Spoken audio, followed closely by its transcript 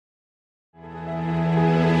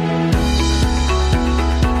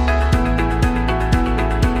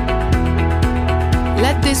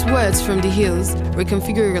words from the hills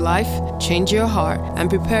reconfigure your life, change your heart, and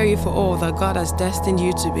prepare you for all that God has destined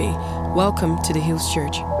you to be. Welcome to the Hills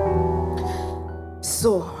Church.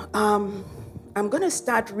 So, I'm going to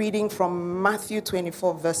start reading from Matthew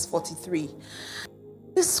 24, verse 43.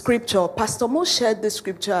 This scripture, Pastor Mo shared this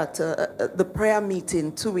scripture at the prayer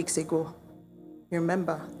meeting 2 weeks ago. You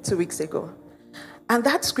remember? 2 weeks ago. And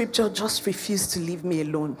that scripture just refused to leave me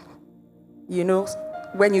alone. You know,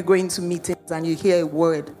 when you go into meetings and you hear a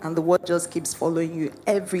word and the word just keeps following you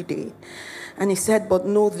every day. And he said, but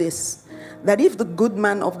know this, that if the good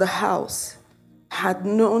man of the house had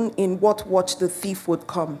known in what watch the thief would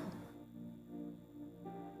come,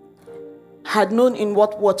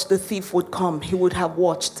 he would have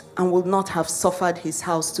watched and would not have suffered his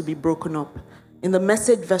house to be broken up. In the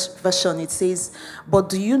Message version, it says, but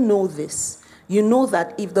do you know this? You know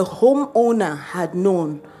that if the homeowner had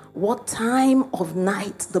known what time of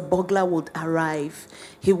night the burglar would arrive,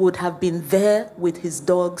 he would have been there with his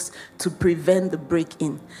dogs to prevent the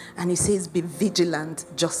break-in. And he says, be vigilant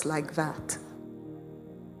just like that.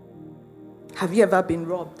 Have you ever been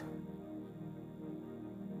robbed?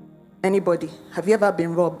 Anybody? Have you ever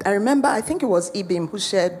been robbed? I remember, I think it was Ibim who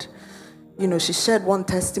shared, she shared one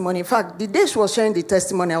testimony. In fact, the day she was sharing the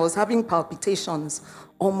testimony, I was having palpitations,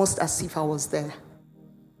 almost as if I was there.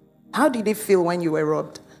 How did it feel when you were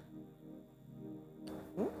robbed?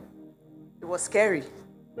 It was scary.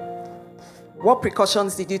 What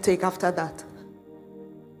precautions did you take after that?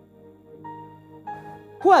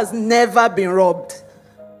 Who has never been robbed?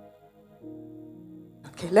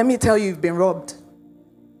 Okay, let me tell you, you've been robbed.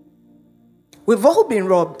 We've all been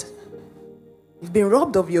robbed. You've been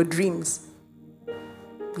robbed of your dreams.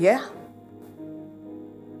 Yeah?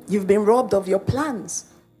 You've been robbed of your plans.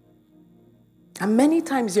 And many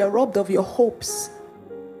times you're robbed of your hopes.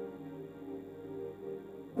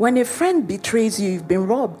 When a friend betrays you, you've been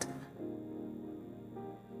robbed.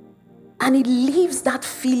 And it leaves that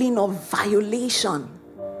feeling of violation.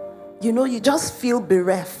 You just feel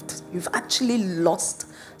bereft. You've actually lost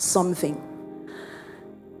something.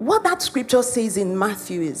 What that scripture says in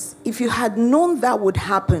Matthew is, if you had known that would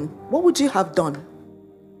happen, what would you have done?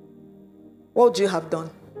 What would you have done?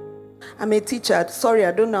 I'm a teacher. Sorry,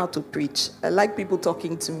 I don't know how to preach. I like people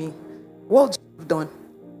talking to me. What would you have done?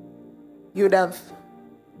 You'd have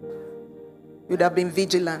been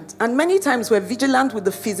vigilant. And many times we're vigilant with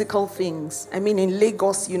the physical things. I mean, in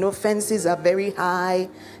Lagos, fences are very high.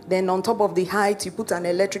 Then on top of the height, you put an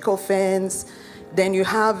electrical fence. Then you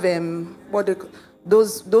have,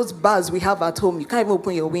 those bars we have at home. You can't even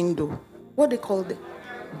open your window. What they call it?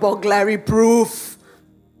 Burglary proof.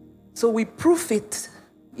 So we proof it,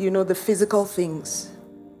 the physical things.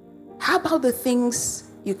 How about the things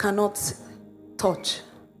you cannot touch?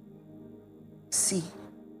 See.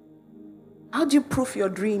 How do you proof your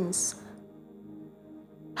dreams?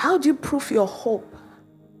 How do you proof your hope?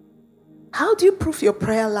 How do you proof your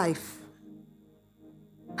prayer life?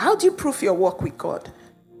 How do you proof your walk with God?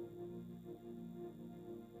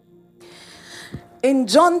 In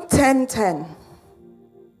John 10:10,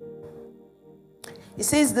 it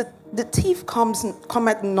says that the thief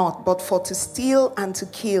cometh not but for to steal and to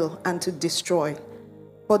kill and to destroy.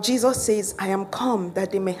 But Jesus says, I am come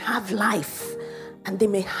that they may have life and they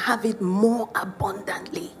may have it more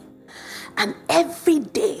abundantly. And every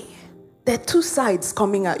day, there are two sides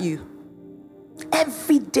coming at you.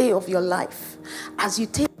 Every day of your life, as you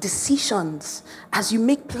take decisions, as you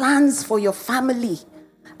make plans for your family,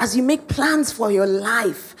 as you make plans for your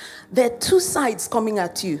life, there are two sides coming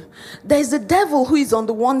at you. There's the devil who is on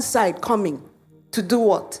the one side coming to do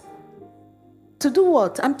what? To do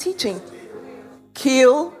what? I'm teaching.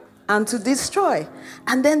 Kill and to destroy.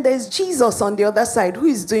 And then there's Jesus on the other side who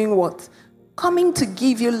is doing what? Coming to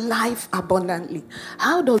give you life abundantly.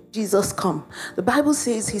 How does Jesus come? The Bible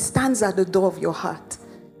says he stands at the door of your heart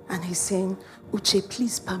and he's saying, Uche,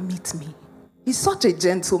 please permit me. He's such a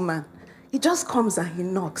gentleman. He just comes and he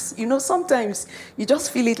knocks. Sometimes you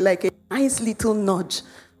just feel it like a nice little nudge.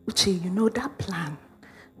 Uche, that plan.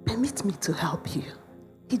 Permit me to help you.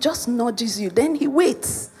 He just nudges you. Then he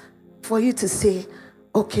waits for you to say,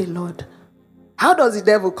 okay, Lord. How does the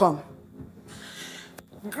devil come?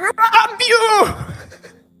 Grab you!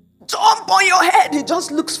 Jump on your head. He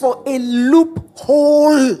just looks for a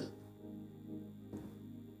loophole.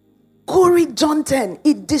 Go read John 10.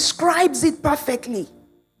 It describes it perfectly.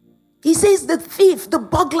 He says the thief, the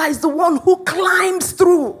burglar, is the one who climbs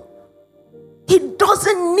through. He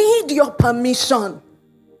doesn't need your permission.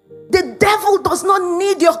 The devil does not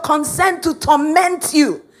need your consent to torment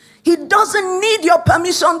you. He doesn't need your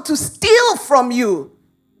permission to steal from you.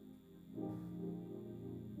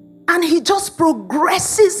 And he just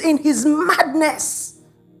progresses in his madness.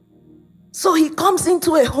 So he comes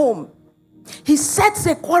into a home. He sets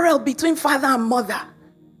a quarrel between father and mother.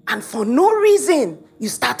 And for no reason, you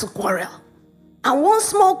start to quarrel. And one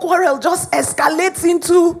small quarrel just escalates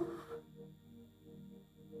into,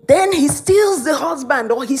 then he steals the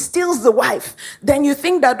husband or he steals the wife. Then you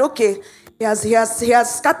think that, okay, he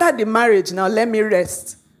has scattered the marriage. Now let me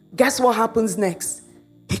rest. Guess what happens next?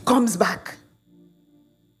 He comes back.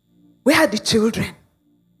 Where are the children?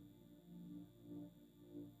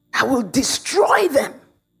 I will destroy them.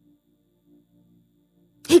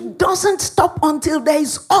 He doesn't stop until there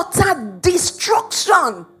is utter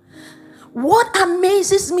destruction. What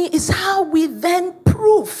amazes me is how we then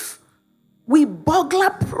we burglar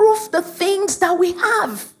proof the things that we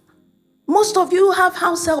have. Most of you have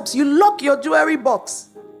house helps. You lock your jewelry box,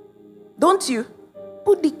 don't you?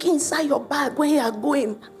 Put the key inside your bag when you are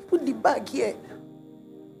going. Put the bag here.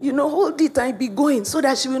 Hold it and be going so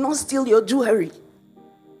that she will not steal your jewelry.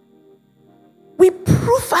 We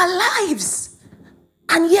proof our lives.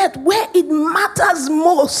 And yet, where it matters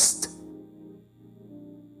most,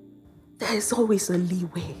 there is always a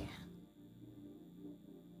leeway.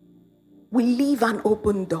 We leave an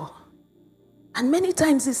open door. And many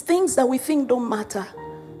times it's things that we think don't matter.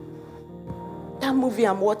 That movie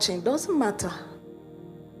I'm watching doesn't matter.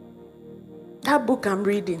 That book I'm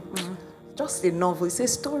reading, just a novel. It's a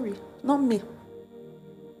story, not me.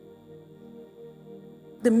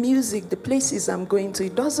 The music, the places I'm going to,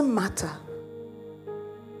 it doesn't matter.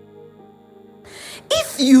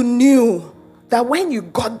 If you knew that when you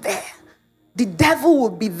got there, the devil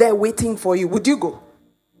would be there waiting for you, would you go?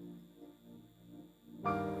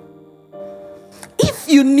 If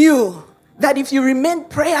you knew that if you remain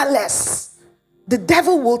prayerless, the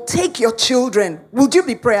devil will take your children, would you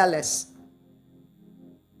be prayerless?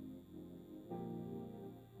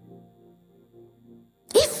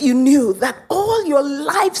 If you knew that all your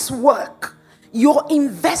life's work, your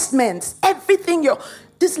investments, everything,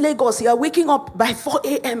 this Lagos, you are waking up by 4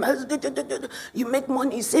 a.m. You make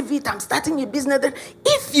money, save it, I'm starting a business.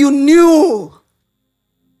 If you knew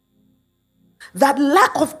that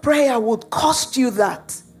lack of prayer would cost you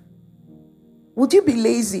that, would you be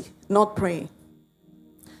lazy not praying?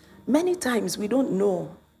 Many times we don't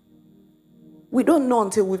know. We don't know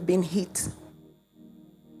until we've been hit.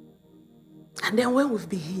 And then when we've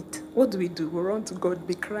been hit, what do? We run to God,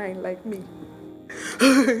 be crying like me.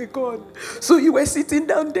 God, so you were sitting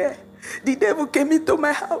down there. The devil came into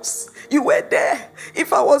my house. You were there.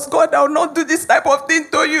 If I was God, I would not do this type of thing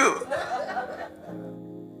to you.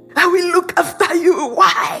 I will look after you.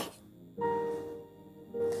 Why?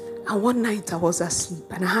 And one night I was asleep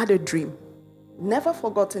and I had a dream. Never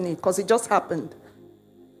forgotten it because it just happened.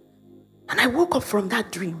 And I woke up from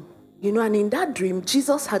that dream. And in that dream,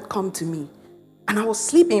 Jesus had come to me. And I was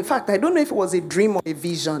sleeping. In fact, I don't know if it was a dream or a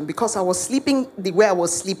vision because I was sleeping the way I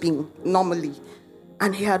was sleeping normally.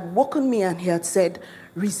 And he had woken me and he had said,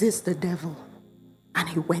 resist the devil. And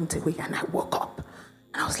he went away and I woke up.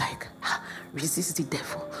 And I was like, resist the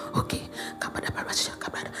devil. Okay. The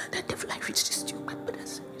devil, I resist you.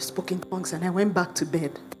 You spoke in tongues and I went back to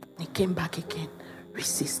bed. And he came back again.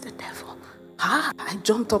 Resist the devil. I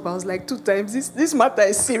jumped up. I was like 2 times. This matter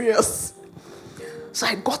is serious. So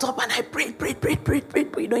I got up and I prayed.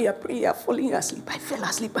 You're praying, you're falling asleep. I fell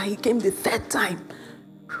asleep and he came the 3rd time.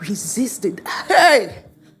 Resisted. Hey!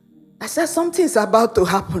 I said, something's about to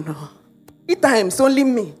happen. 3 times, only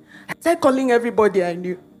me. I started calling everybody I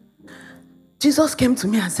knew. Jesus came to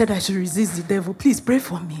me and said I should resist the devil. Please pray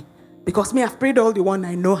for me. Because I've prayed all the one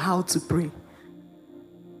I know how to pray.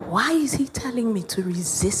 Why is he telling me to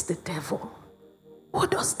resist the devil?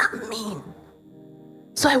 What does that mean?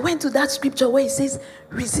 So I went to that scripture where it says,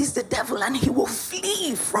 resist the devil and he will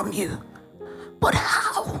flee from you. But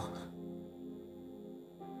how?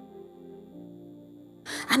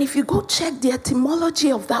 And if you go check the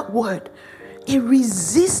etymology of that word, a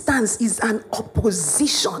resistance is an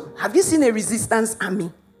opposition. Have you seen a resistance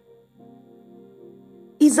army?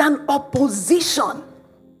 It's an opposition.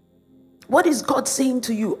 What is God saying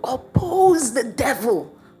to you? Oppose the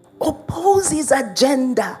devil. Oppose his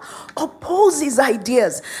agenda. Oppose his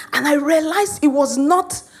ideas. And I realized it was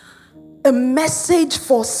not a message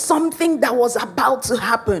for something that was about to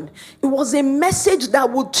happen. It was a message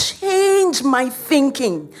that would change my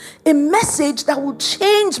thinking. A message that would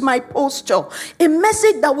change my posture. A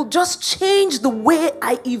message that would just change the way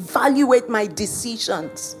I evaluate my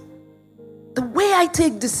decisions. The way I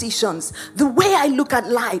take decisions. The way I look at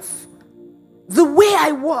life. The way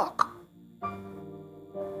I walk.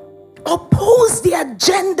 Oppose the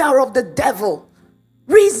agenda of the devil.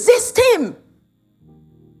 Resist him.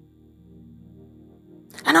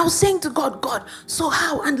 And I was saying to God, God, so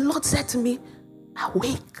how? And the Lord said to me,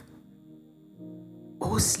 awake,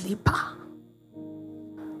 O sleeper.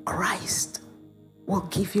 Christ will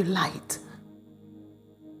give you light.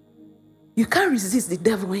 You can't resist the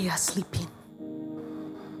devil when you are sleeping.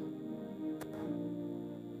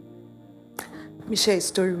 Let me share a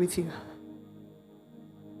story with you.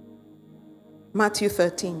 Matthew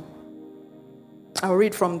 13. I'll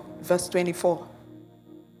read from verse 24.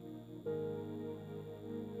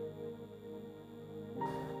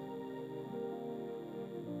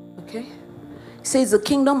 Okay? It says, the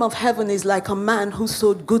kingdom of heaven is like a man who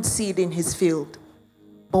sowed good seed in his field.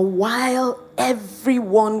 But while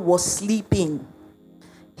everyone was sleeping,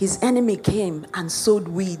 his enemy came and sowed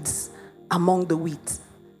weeds among the wheat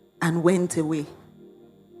and went away.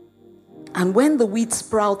 And when the wheat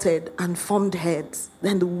sprouted and formed heads,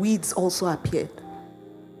 then the weeds also appeared.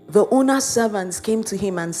 The owner's servants came to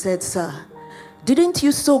him and said, Sir, didn't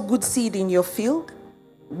you sow good seed in your field?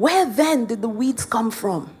 Where then did the weeds come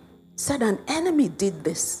from? Said, an enemy did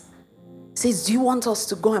this. Says, do you want us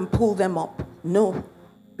to go and pull them up? No,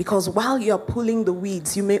 because while you're pulling the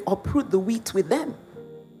weeds, you may uproot the wheat with them.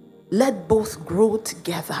 Let both grow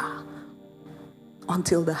together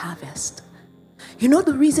until the harvest. You know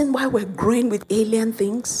the reason why we're growing with alien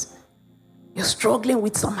things? You're struggling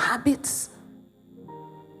with some habits.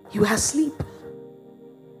 You are asleep.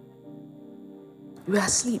 You are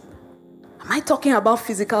asleep. Am I talking about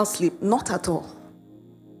physical sleep? Not at all.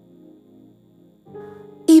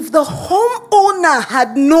 If the homeowner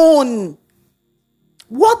had known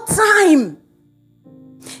what time,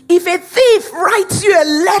 if a thief writes you a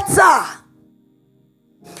letter,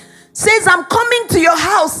 says, I'm coming to your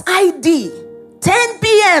house, ID, 10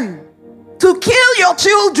 p.m. to kill your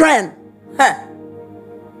children,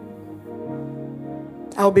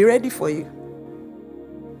 I'll be ready for you.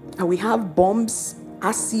 And we have bombs,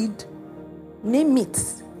 acid, name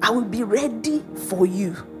it. I will be ready for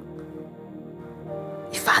you.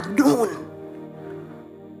 If I'd known.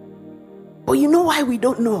 But you know why we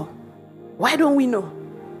don't know? Why don't we know?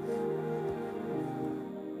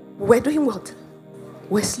 We're doing what?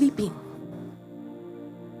 We're sleeping.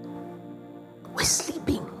 We're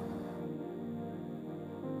sleeping.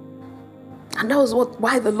 And that was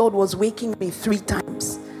why the Lord was waking me 3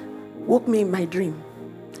 times. Woke me in my dream.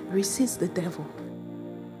 Resist the devil.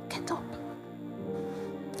 Get up.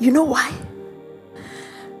 You know why?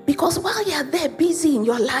 Because while you're there busy in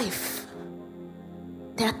your life,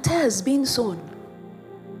 there are tares being sown.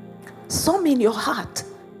 Some in your heart.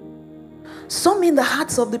 Some in the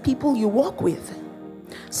hearts of the people you walk with.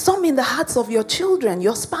 Some in the hearts of your children,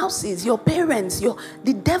 your spouses, your parents.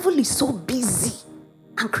 The devil is so busy.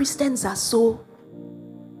 And Christians are so.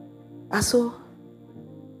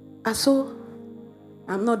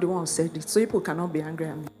 I'm not the one who said it, so people cannot be angry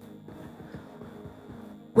at me.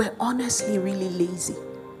 We're honestly really lazy.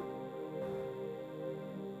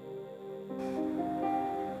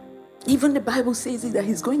 Even the Bible says it, that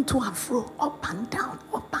he's going to and fro, up and down,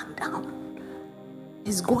 up and down.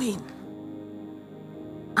 He's going.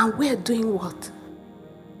 And we're doing what?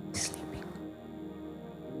 Sleeping.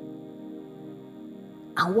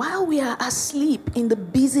 And while we are asleep in the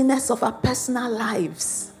busyness of our personal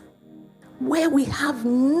lives, where we have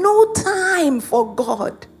no time for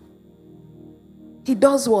God, he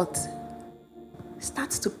does what?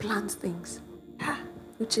 Starts to plant things.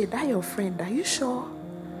 Uche, that your friend, are you sure?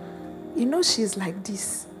 You know she's like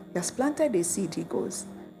this. He has planted a seed, he goes.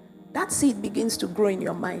 That seed begins to grow in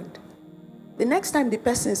your mind. The next time the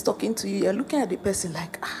person is talking to you, you're looking at the person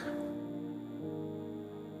like,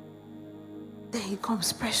 There he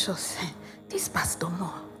comes, Precious. This Pastor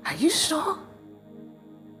Mo, are you sure?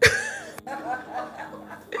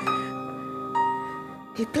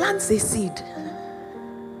 He plants a seed.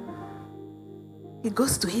 He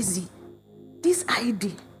goes to Izzy. This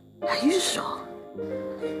ID, are you sure?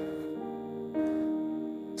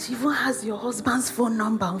 She even has your husband's phone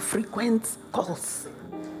number on frequent calls.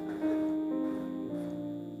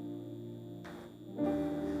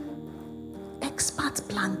 Expert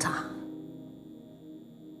planter.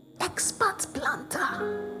 Expert planter.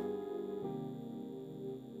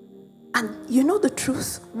 And you know the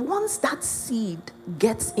truth, once that seed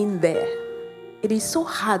gets in there, it is so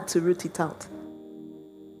hard to root it out.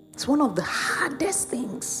 It's one of the hardest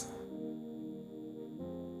things.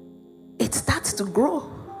 It starts to grow.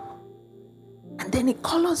 And then it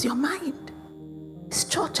colors your mind. Is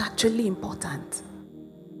church actually important?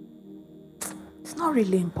 It's not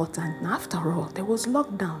really important. Now, after all, there was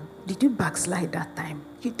lockdown. Did you backslide that time?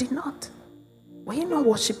 You did not. Were you not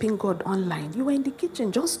worshiping God online? You were in the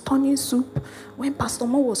kitchen just turning soup when Pastor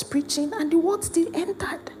Mo was preaching and the word still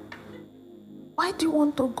entered. Why do you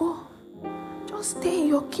want to go? Just stay in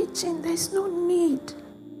your kitchen. There's no need.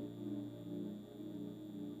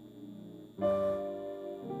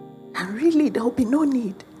 And really, there will be no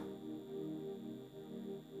need.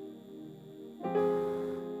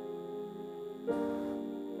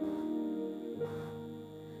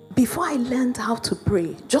 Before I learned how to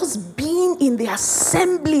pray, just being in the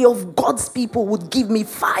assembly of God's people would give me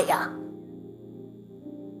fire.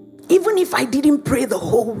 Even if I didn't pray the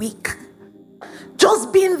whole week,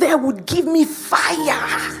 just being there would give me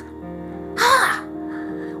fire.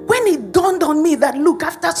 When it dawned on me that, look,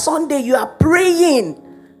 after Sunday you are praying,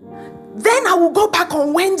 then I will go back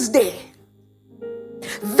on Wednesday.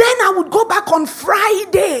 Then I would go back on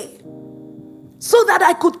Friday so that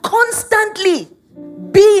I could constantly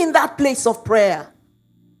be in that place of prayer.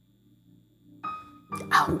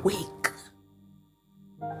 Awake.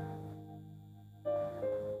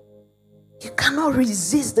 You cannot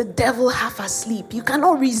resist the devil half asleep. You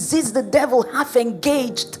cannot resist the devil half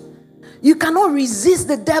engaged. You cannot resist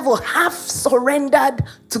the devil half surrendered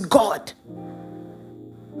to God.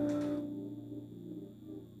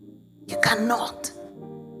 You cannot.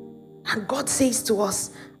 And God says to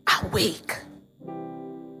us, awake.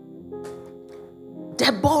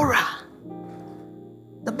 Deborah.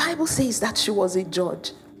 The Bible says that she was a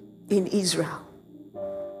judge in Israel.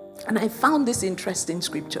 And I found this interesting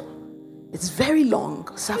scripture. It's very long,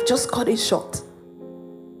 so I've just cut it short.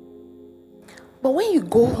 But when you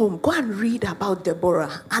go home, go and read about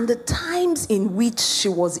Deborah and the times in which she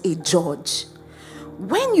was a judge.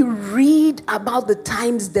 When you read about the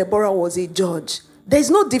times Deborah was a judge, there's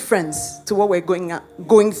no difference to what we're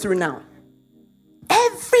going through now.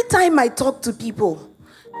 Every time I talk to people,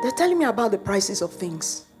 they're telling me about the prices of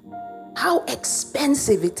things, how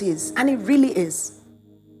expensive it is, and it really is.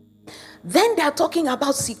 Then they're talking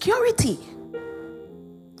about security,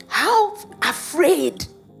 how afraid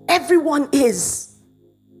everyone is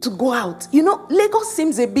to go out. You know, Lagos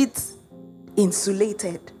seems a bit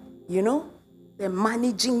insulated, you know. They're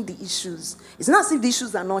managing the issues. It's not as if the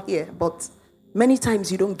issues are not here, but many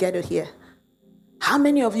times you don't get it here. How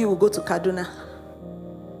many of you will go to Kaduna?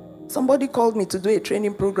 Somebody called me to do a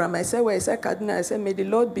training program. I said, well, I said Kaduna. I said, may the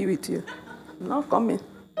Lord be with you. I'm not coming.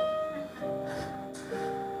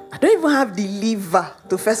 I don't even have the liver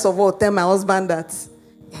to first of all tell my husband that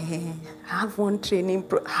I have one training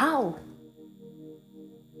How?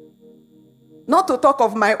 Not to talk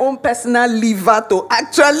of my own personal liver to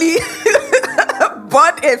actually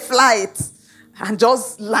board a flight and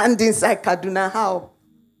just land inside Kaduna. How?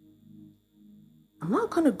 I'm not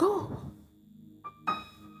going to go.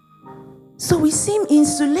 So we seem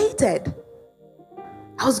insulated.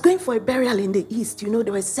 I was going for a burial in the east. You know,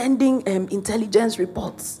 they were sending intelligence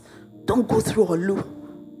reports. Don't go through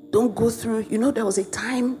Olu. Don't go through. You know, there was a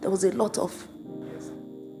time, there was a lot of.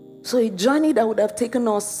 So a journey that would have taken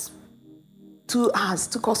us 2 hours,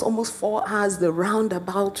 took us almost 4 hours, the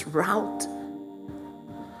roundabout route.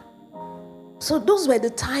 So those were the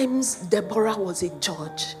times Deborah was a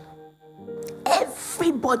judge.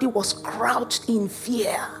 Everybody was crouched in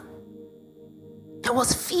fear. There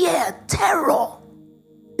was fear, terror.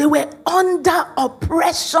 They were under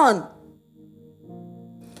oppression.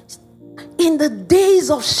 In the days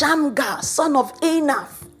of Shamgar, son of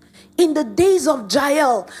Anath, in the days of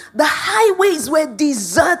Jael, the highways were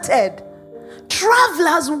deserted.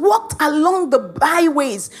 Travelers walked along the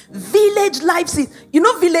byways. Village life. You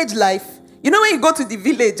know village life? You know when you go to the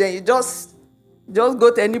village and you just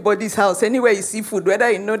go to anybody's house, anywhere you see food, whether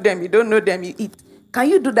you know them, you don't know them, you eat. Can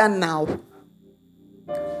you do that now?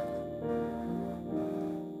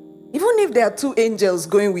 Even if there are 2 angels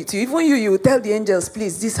going with you, even you will tell the angels,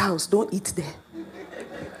 please, this house, don't eat there.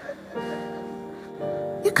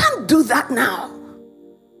 You can't do that now.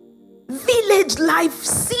 Village life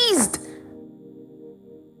ceased.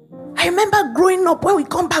 I remember growing up, when we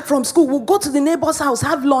come back from school, we'll go to the neighbor's house,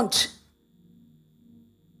 have lunch.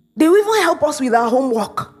 They will even help us with our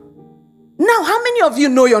homework. Now, how many of you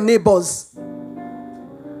know your neighbors?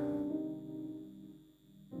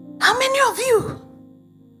 How many of you?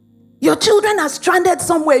 Your children are stranded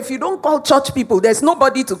somewhere. If you don't call church people, there's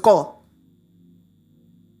nobody to call.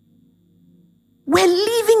 We're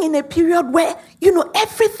living in a period where, you know,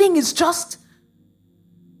 everything is just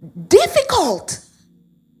difficult.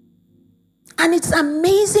 And it's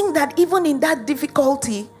amazing that even in that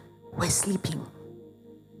difficulty, we're sleeping.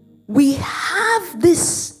 We have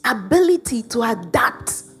this ability to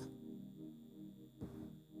adapt.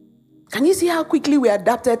 Can you see how quickly we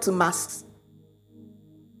adapted to masks?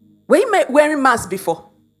 Were you wearing mask before?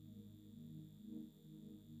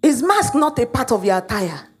 Is mask not a part of your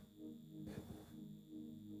attire?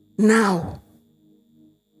 Now,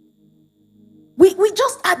 we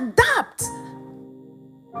just adapt.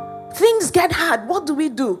 Things get hard. What do?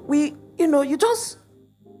 You just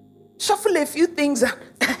shuffle a few things.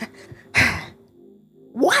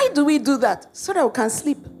 Why do we do that? So that we can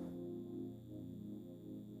sleep.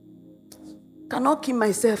 Cannot keep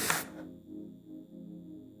myself.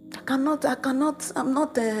 I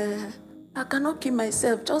cannot keep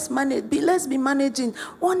myself. Just manage. Let's be managing.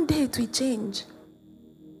 One day it will change.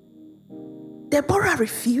 Deborah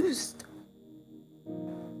refused.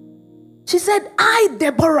 She said,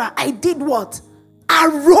 Deborah, I did what?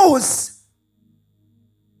 Arose.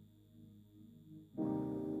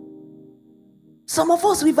 Some of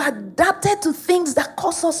us, we've adapted to things that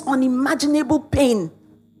cause us unimaginable pain.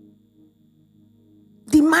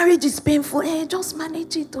 The marriage is painful. Hey, just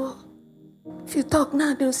manage it. Oh. If you talk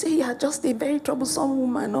now, they'll say you're just a very troublesome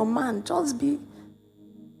woman or man. Just be.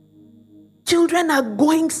 Children are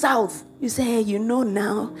going south. You say, hey,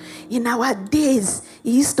 now, in our days, it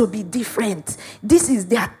used to be different. This is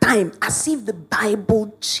their time. As if the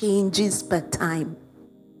Bible changes per time.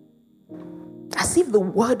 As if the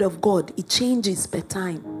word of God, it changes per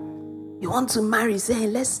time. You want to marry, say,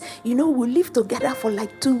 we'll live together for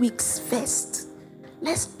like 2 weeks first.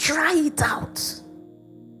 Let's try it out.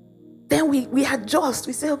 Then we adjust.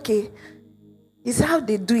 We say, okay, it's how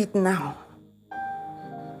they do it now.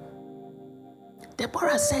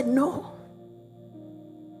 Deborah said no.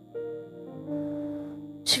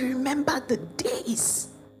 She remembered the days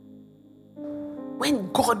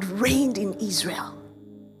when God reigned in Israel.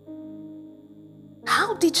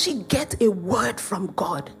 How did she get a word from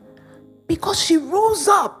God? Because she rose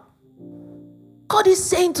up. God is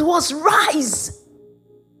saying to us, rise.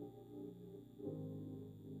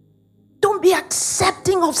 Don't be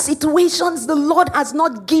accepting of situations the Lord has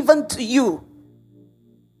not given to you.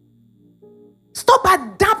 Stop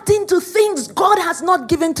adapting to things God has not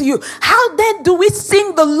given to you. How then do we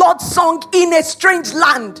sing the Lord's song in a strange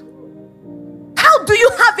land? How do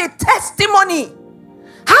you have a testimony?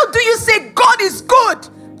 How do you say God is good?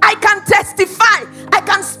 I can testify. I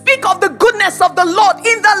can speak of the goodness of the Lord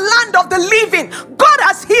in the land of the living. God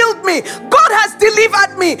has healed me. God has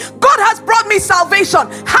delivered me. God has brought me salvation.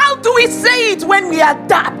 How do we say it when we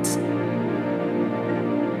adapt?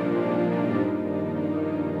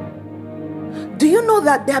 Do you know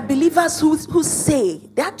that there are believers who say,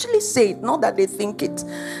 they actually say it, not that they think it,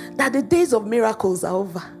 that the days of miracles are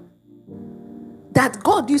over? That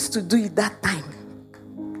God used to do it that time.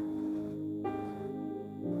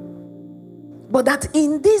 But that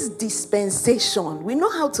in this dispensation, we know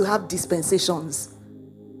how to have dispensations.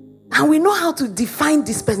 And we know how to define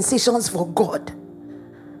dispensations for God.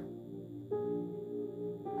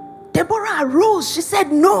 Deborah arose. She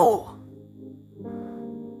said, no.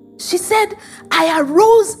 She said, I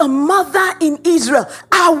arose a mother in Israel.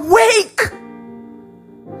 Awake.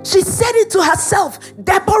 She said it to herself.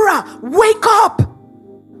 Deborah, wake up.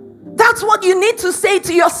 That's what you need to say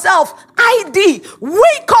to yourself. ID,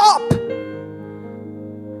 wake up.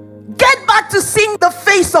 Get back to seeing the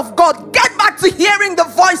face of God. Get back to hearing the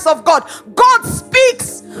voice of God. God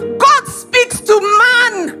speaks. God speaks to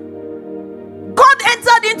man. God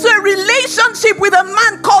entered into a relationship with a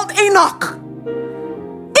man called Enoch.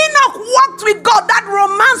 Enoch walked with God. That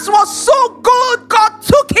romance was so good. God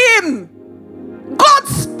took him. God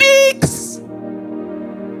speaks.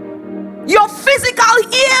 Your physical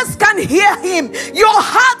ears can hear him. Your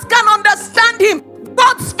heart can understand him.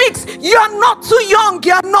 God speaks. You're not too young.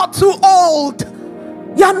 You're not too old.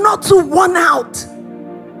 You're not too worn out.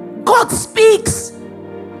 God speaks.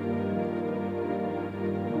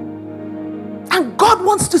 And God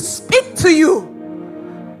wants to speak to you.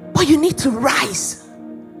 But you need to rise.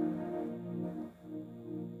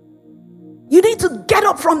 You need to get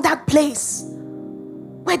up from that place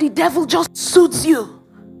where the devil just soothes you.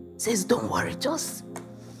 Says, don't worry, you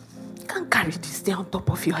can't carry this thing on top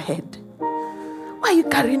of your head. Why are you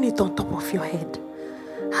carrying it on top of your head?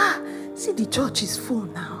 See, the church is full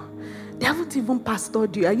now. They haven't even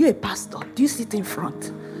pastored you. Are you a pastor? Do you sit in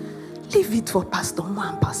front? Leave it for Pastor Mo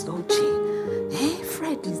and Pastor Uche. Hey,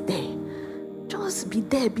 Fred is there. Just be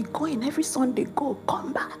there, be going every Sunday. Go,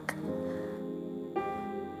 come back.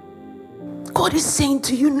 God is saying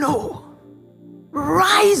to you, no.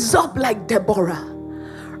 Rise up like Deborah.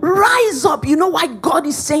 Rise up. You know why God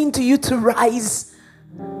is saying to you to rise?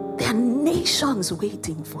 There are nations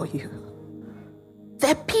waiting for you.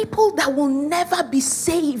 There are people that will never be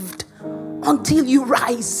saved until you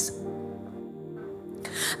rise.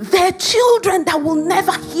 There are children that will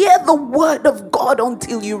never hear the word of God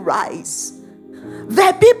until you rise. There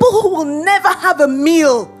are people who will never have a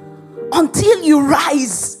meal until you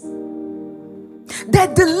rise. There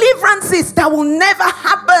are deliverances that will never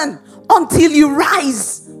happen until you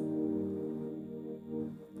rise.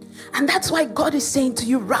 And that's why God is saying to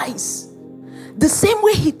you, rise. The same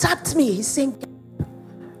way he tapped me, he's saying,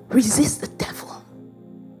 resist the devil.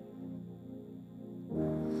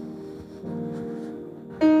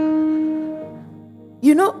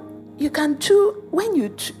 You know, you can chew, when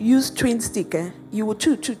you use chewing stick, you will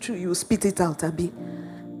chew, you will spit it out, Abi.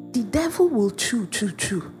 The devil will chew,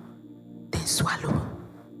 then swallow.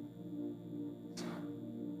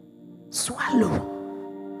 Swallow.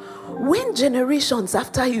 When generations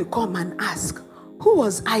after you come and ask, who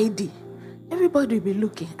was ID? Everybody will be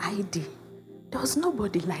looking, ID. There was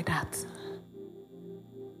nobody like that.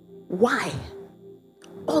 Why?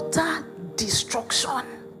 Utter destruction.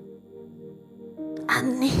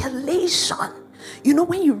 Annihilation. You know,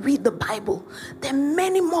 when you read the Bible, there are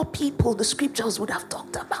many more people the scriptures would have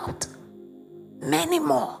talked about. Many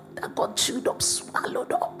more that got chewed up,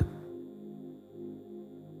 swallowed up.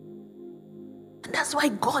 And that's why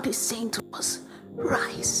God is saying to us,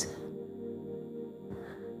 rise.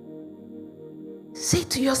 Say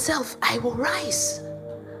to yourself, I will rise.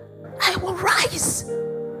 I will rise.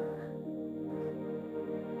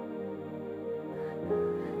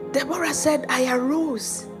 Deborah said, I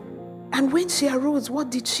arose. And when she arose, what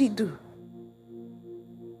did she do?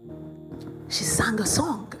 She sang a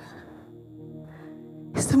song.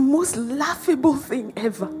 It's the most laughable thing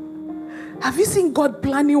ever. Have you seen God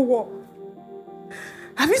planning war?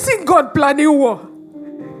 Have you seen God planning war?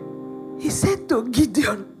 He said to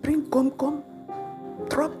Gideon, bring come,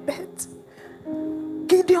 trumpet.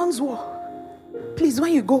 Gideon's war. Please,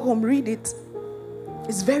 when you go home, read it.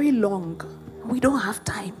 It's very long. We don't have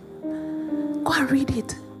time. Go and read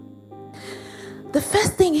it. The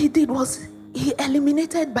first thing he did was he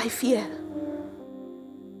eliminated by fear.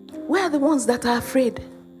 Where are the ones that are afraid?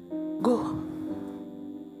 Go.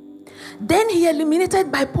 Then he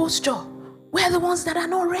eliminated by posture. Where are the ones that are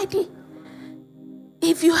not ready?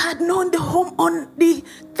 If you had known the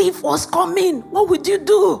thief was coming, what would you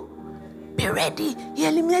do? Be ready. He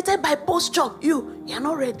eliminated by posture. You're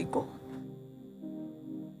not ready. Go.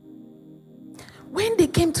 When they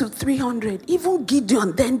came to 300, even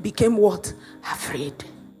Gideon then became what? Afraid.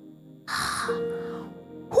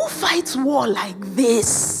 Who fights war like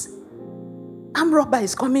this? Armed robber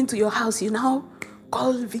is coming to your house, you now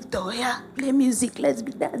call Victoria, play music, let's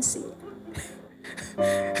be dancing.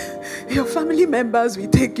 Your family members will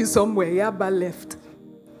take you somewhere, Yaba left.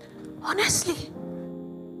 Honestly.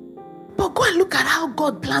 But go and look at how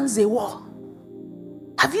God plans a war.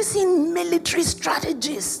 Have you seen military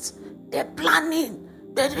strategists? They're planning.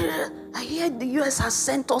 I hear the US has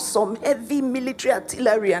sent us some heavy military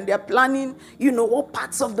artillery and they're planning, what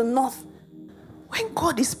parts of the north. When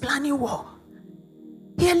God is planning war,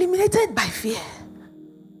 he eliminated by fear.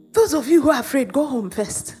 Those of you who are afraid, go home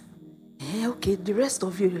first. Okay, the rest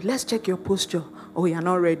of you, let's check your posture. Oh, you're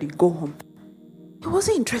not ready, go home. He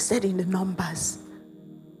wasn't interested in the numbers.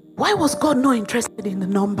 Why was God not interested in the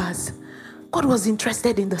numbers? God was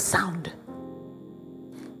interested in the sound.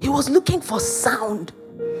 He was looking for sound.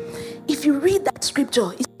 If you read that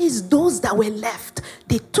scripture, it says those that were left,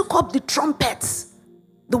 they took up the trumpets.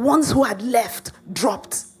 The ones who had left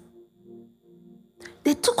dropped.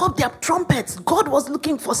 They took up their trumpets. God was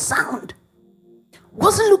looking for sound.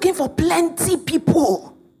 Wasn't looking for plenty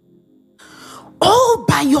people. All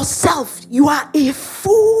by yourself, you are a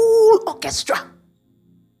full orchestra.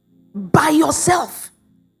 By yourself.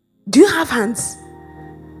 Do you have hands?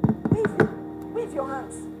 Wave your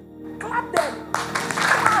hands. Clap them.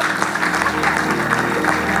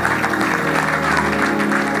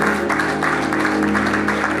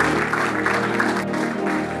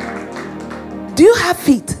 Do you have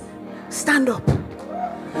feet? Stand up.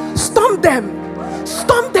 Stomp them.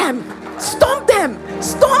 Stomp them. Stomp them.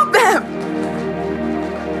 Stomp them.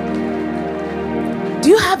 Do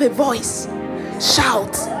you have a voice?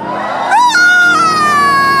 Shout.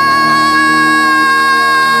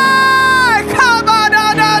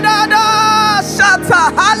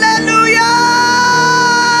 Hallelujah.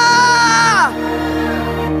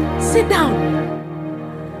 Sit down.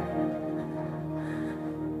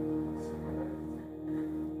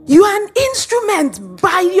 You are an instrument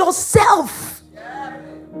by yourself.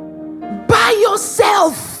 By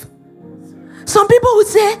yourself. Some people would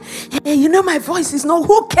say, hey, my voice is not.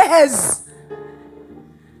 Who cares?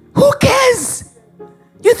 Who cares?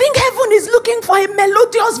 You think heaven is looking for a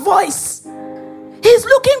melodious voice? He's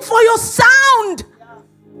looking for your sound.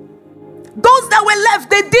 Those that were left,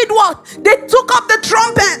 they did what? They took up the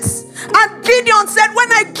trumpets. And Gideon said,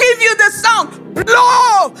 when I give you the sound,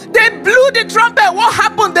 blow. They blew the trumpet. What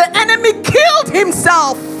happened? The enemy killed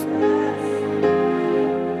himself.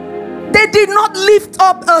 They did not lift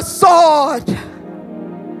up a sword.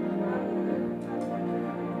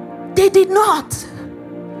 They did not.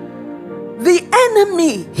 The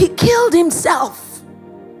enemy, he killed himself.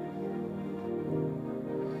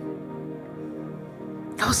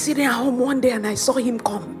 I was sitting at home one day and I saw him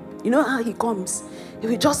come. You know how he comes? He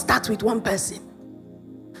will just start with one person.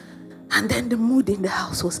 And then the mood in the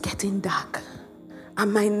house was getting dark.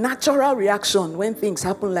 And my natural reaction when things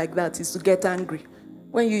happen like that is to get angry.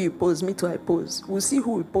 When you pose, me too, I pose. We'll see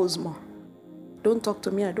who will pose more. Don't talk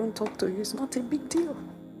to me, I don't talk to you. It's not a big deal.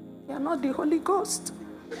 You are not the Holy Ghost.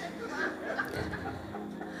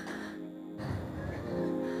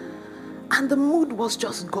 And the mood was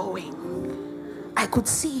just going. I could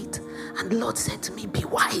see it. And the Lord said to me, be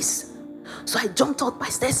wise. So I jumped up, I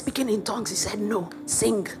started speaking in tongues. He said, no,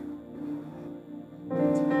 sing.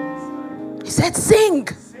 He said, sing.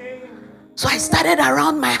 So I started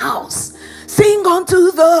around my house. Sing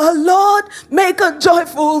unto the Lord, make a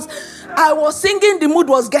joyful. I was singing, the mood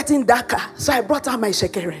was getting darker. So I brought out my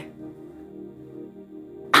shekere.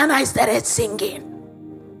 And I started singing.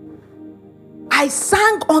 I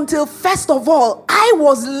sang until, first of all, I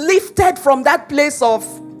was lifted from that place of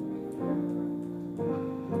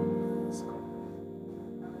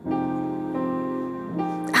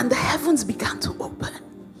and the heavens began to open.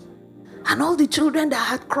 And all the children that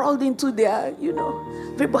had crawled into their,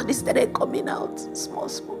 everybody started coming out, small.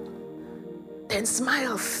 Then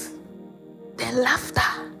smiles, then laughter.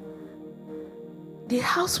 The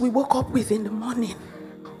house we woke up with in the morning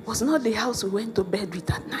was not the house we went to bed with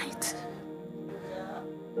at night.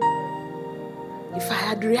 If I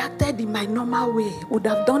had reacted in my normal way, would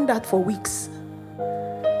have done that for weeks.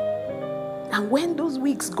 And when those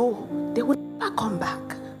weeks go, they will never come back.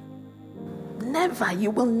 Never.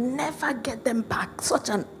 You will never get them back. Such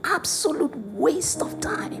an absolute waste of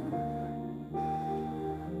time.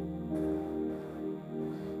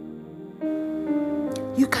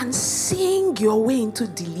 You can sing your way into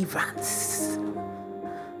deliverance.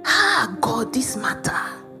 God, this matter.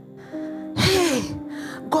 Hey,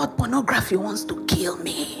 God, pornography wants to kill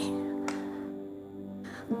me.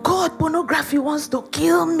 God, pornography wants to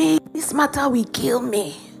kill me. This matter will kill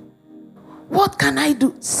me. What can I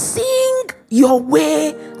do? Sing your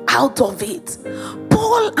way out of it.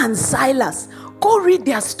 Paul and Silas, go read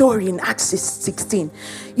their story in Acts 16.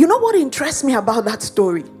 You know what interests me about that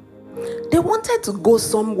story? They wanted to go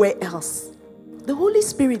somewhere else. The Holy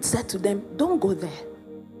Spirit said to them, don't go there.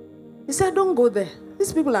 He said, don't go there.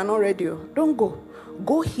 These people are not ready. Don't go.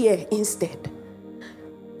 Go here instead.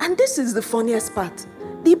 And this is the funniest part.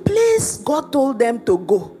 The place God told them to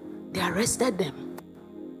go, they arrested them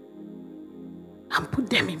and put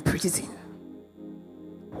them in prison.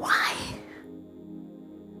 Why?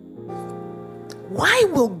 Why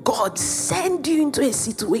will God send you into a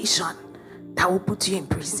situation that will put you in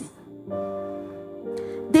prison?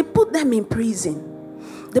 They put them in prison.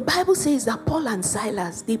 The Bible says that Paul and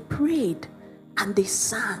Silas, they prayed and they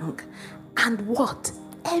sang. And what?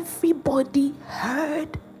 Everybody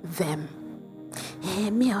heard them.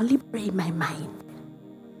 Me, I only pray in my mind.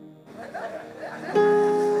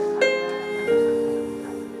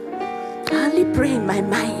 I only pray in my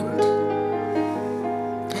mind.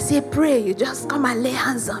 I say, pray, you just come and lay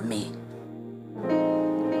hands on me.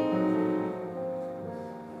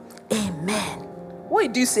 Amen.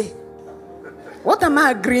 What do you say? What am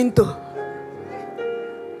I agreeing to?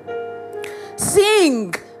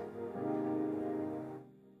 Sing.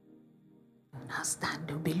 Now stand,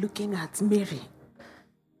 they'll be looking at Mary.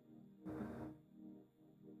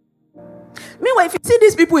 Meanwhile, if you see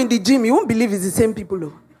these people in the gym, you won't believe it's the same people.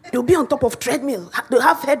 Though. They'll be on top of treadmill. They'll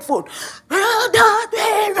have headphones.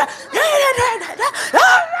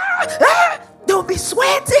 They'll be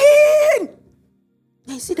sweating. And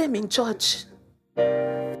you see them in church.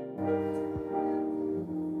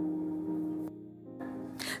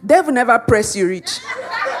 Devil never press you rich.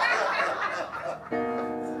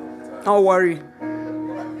 Don't worry.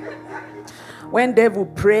 When devil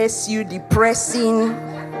press you, the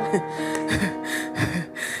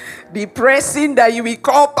pressing that you will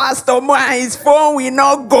call Pastor Mo and his phone will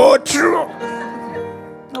not go through.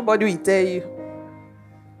 Nobody will tell you.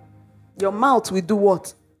 Your mouth will do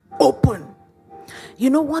what? Open. You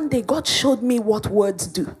know, one day God showed me what words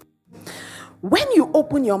do. When you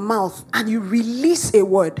open your mouth and you release a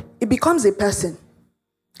word, it becomes a person.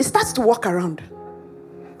 It starts to walk around.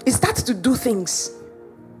 It starts to do things.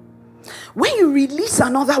 When you release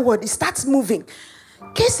another word, it starts moving.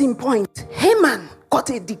 Case in point, Haman got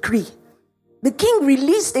a decree. The king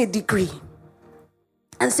released a decree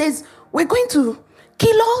and says, we're going to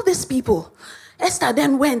kill all these people. Esther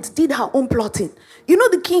then went, did her own plotting. You know,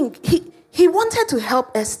 the king, he wanted to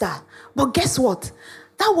help Esther. But guess what?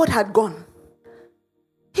 That word had gone.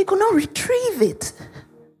 He could not retrieve it.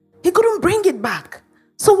 He couldn't bring it back.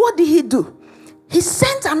 So what did he do? He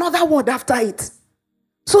sent another word after it.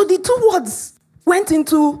 So the two words went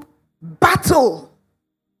into battle.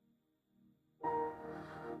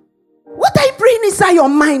 What are you praying inside your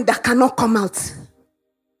mind that cannot come out?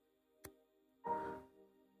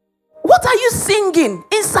 What are you singing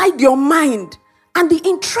inside your mind? And the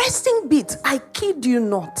interesting bit, I kid you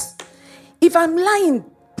not. If I'm lying,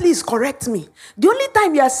 please correct me. The only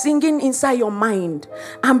time you are singing inside your mind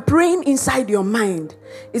and praying inside your mind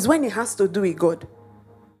is when it has to do with God.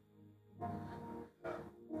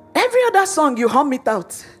 Every other song, you hum it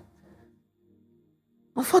out.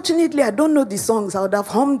 Unfortunately, I don't know the songs. I would have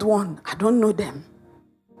hummed one. I don't know them.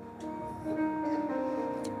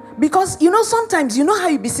 Because, sometimes, how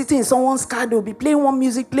you be sitting in someone's car, they'll be playing one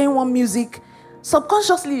music.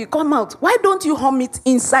 Subconsciously, you come out. Why don't you hum it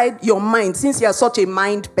inside your mind, since you're such a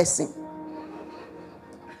mind person?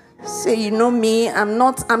 Say, me, I'm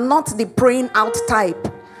not the praying out type.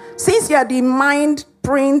 Since you're the mind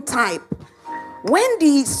praying type, when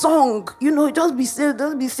the song, just be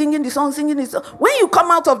singing the song. When you come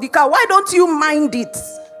out of the car, why don't you mind it?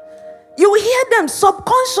 You will hear them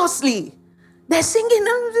subconsciously. They're singing.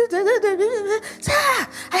 I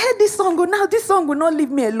heard this song. Now this song will not leave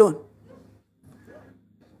me alone.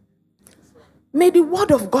 May the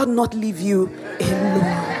word of God not leave you alone.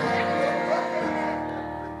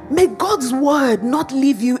 May God's word not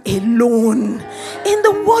leave you alone. In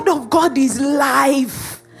the word of God is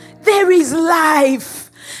life. There is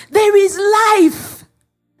life. There is life.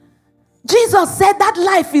 Jesus said that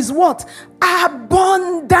life is what?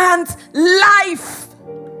 Abundant life.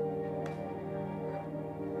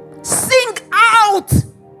 Sing out.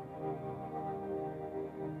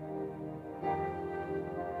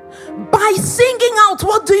 By singing out,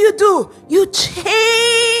 what do? You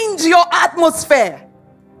change your atmosphere.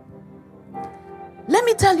 Let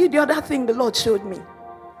me tell you the other thing the Lord showed me.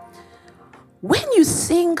 When you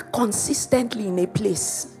sing consistently in a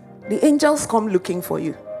place, the angels come looking for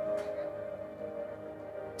you.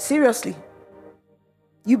 Seriously.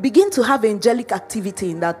 You begin to have angelic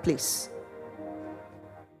activity in that place.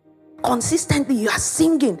 Consistently, you are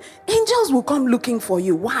singing. Angels will come looking for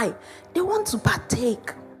you. Why? They want to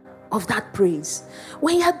partake of that praise.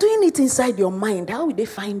 When you are doing it inside your mind, how will they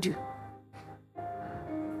find you?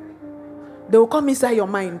 They will come inside your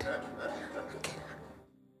mind. Okay.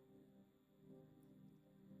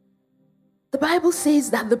 The Bible says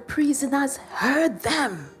that the prisoners heard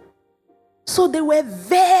them. So they were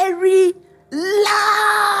very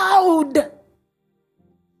loud.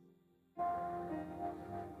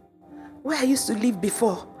 Where I used to live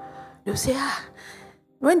before, they'll say,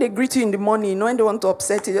 when they greet you in the morning, when they want to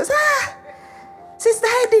upset you, they'll say, Sister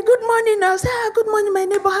Heidi, good morning. I'll say, good morning, my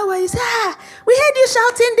neighbor, how are you? Say, we heard you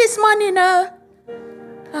shouting this morning.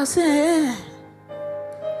 I'll say,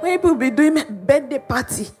 when people be doing a birthday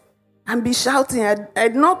party and be shouting,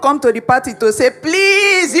 I'd not come to the party to say,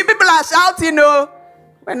 please, you people are shouting.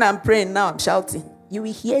 When I'm praying now, I'm shouting. You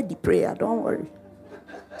will hear the prayer, don't worry.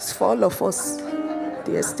 It's for all of us,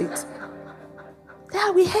 the estate.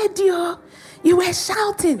 Yeah, we heard you. You were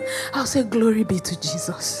shouting. I'll say, glory be to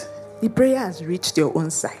Jesus. The prayer has reached your own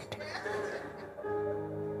side.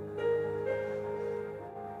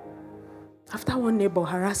 After one neighbor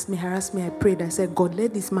harassed me, I prayed. I said, God,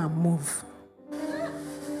 let this man move.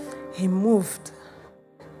 He moved.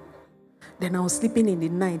 Then I was sleeping in the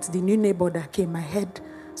night. The new neighbor that came, I heard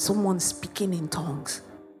someone speaking in tongues.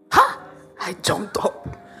 I jumped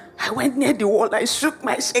up. I went near the wall. I shook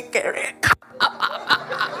my shekere.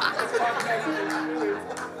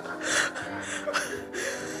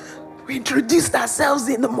 We introduced ourselves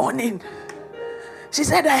in the morning. She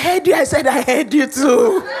said, I heard you. I said, I heard you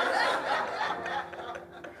too.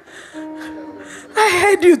 I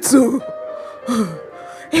heard you too.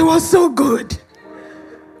 It was so good.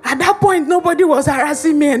 At that point, nobody was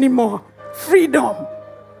harassing me anymore. Freedom.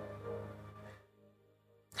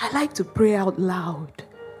 I like to pray out loud.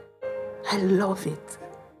 I love it.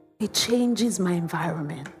 It changes my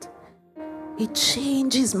environment. It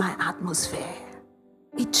changes my atmosphere.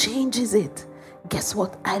 It changes it. Guess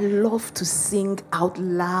what? I love to sing out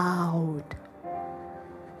loud.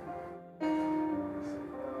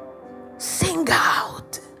 Sing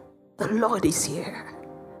out. The Lord is here.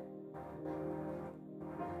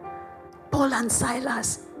 Paul and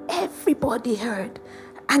Silas, everybody heard.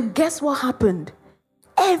 And guess what happened?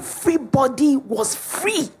 Everybody was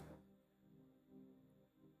free.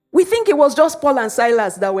 We think it was just Paul and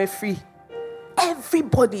Silas that were free.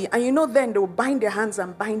 Everybody. And you know, then they will bind their hands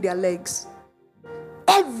and bind their legs.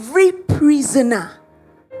 Every prisoner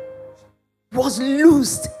was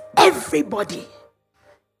loosed. Everybody.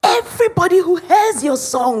 Everybody who hears your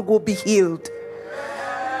song will be healed.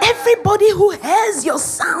 Everybody who hears your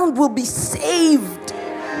sound will be saved.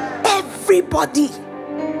 Everybody.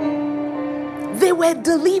 They were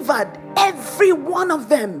delivered. Every one of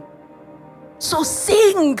them. So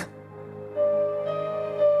sing.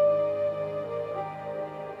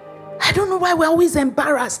 I don't know why we're always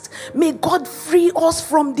embarrassed. May God free us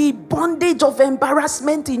from the bondage of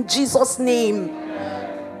embarrassment in Jesus' name.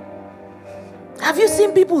 Have you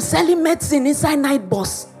seen people selling medicine inside night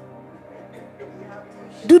bus?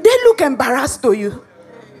 Do they look embarrassed to you?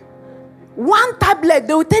 One tablet,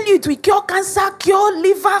 they will tell you it will cure cancer, cure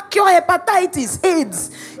liver, cure hepatitis,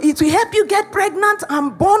 AIDS. It will help you get pregnant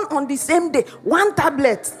and born on the same day. One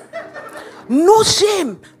tablet. No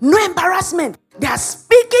shame, no embarrassment. They are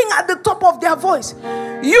speaking at the top of their voice.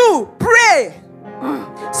 You pray.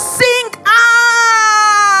 Sing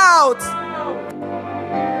out.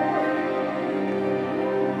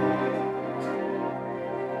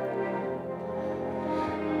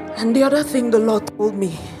 And the other thing the Lord told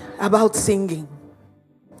me about singing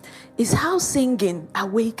is how singing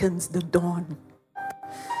awakens the dawn.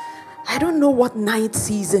 I don't know what night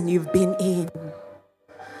season you've been in.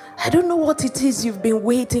 I don't know what it is you've been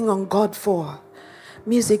waiting on God for.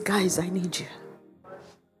 Music guys, I need you.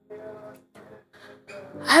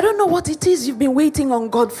 I don't know what it is you've been waiting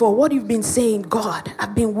on God for. What you've been saying, God,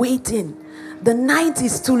 I've been waiting. The night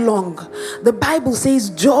is too long. The Bible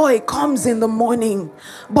says joy comes in the morning,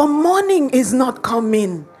 but morning is not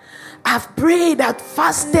coming. I've prayed, I've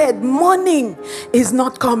fasted, morning is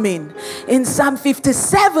not coming. In Psalm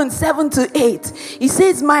 57, 7-8, he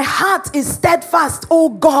says, my heart is steadfast, O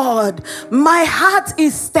God. My heart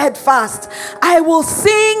is steadfast. I will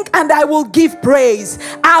sing and I will give praise.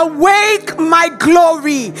 Awake my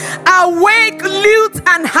glory. Awake lute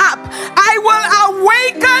and harp. I will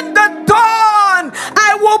awaken the dawn.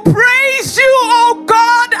 I will praise you, O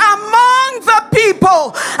God, among the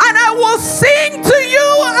people. And I will sing to you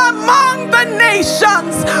among the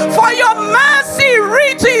nations, for your mercy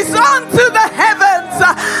reaches unto the heavens,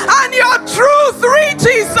 and your truth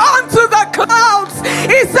reaches unto the clouds.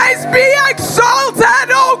 It says, be exalted,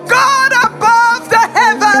 O God, above the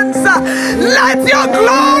heavens. Let your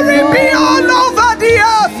glory be all over the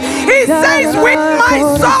earth. He says, with my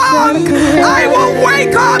song, I will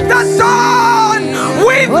wake up the dawn.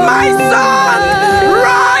 With my song,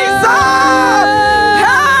 rise up.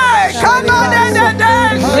 Hey, come on.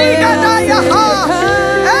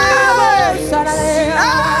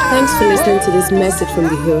 Thanks for listening to this message from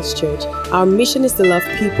the Hills Church. Our mission is to love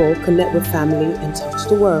people, connect with family, and touch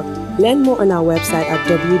the world. Learn more on our website at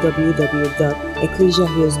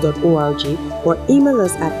www.ecclesiahills.org or email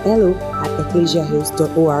us at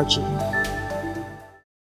hello@ecclesiahills.org.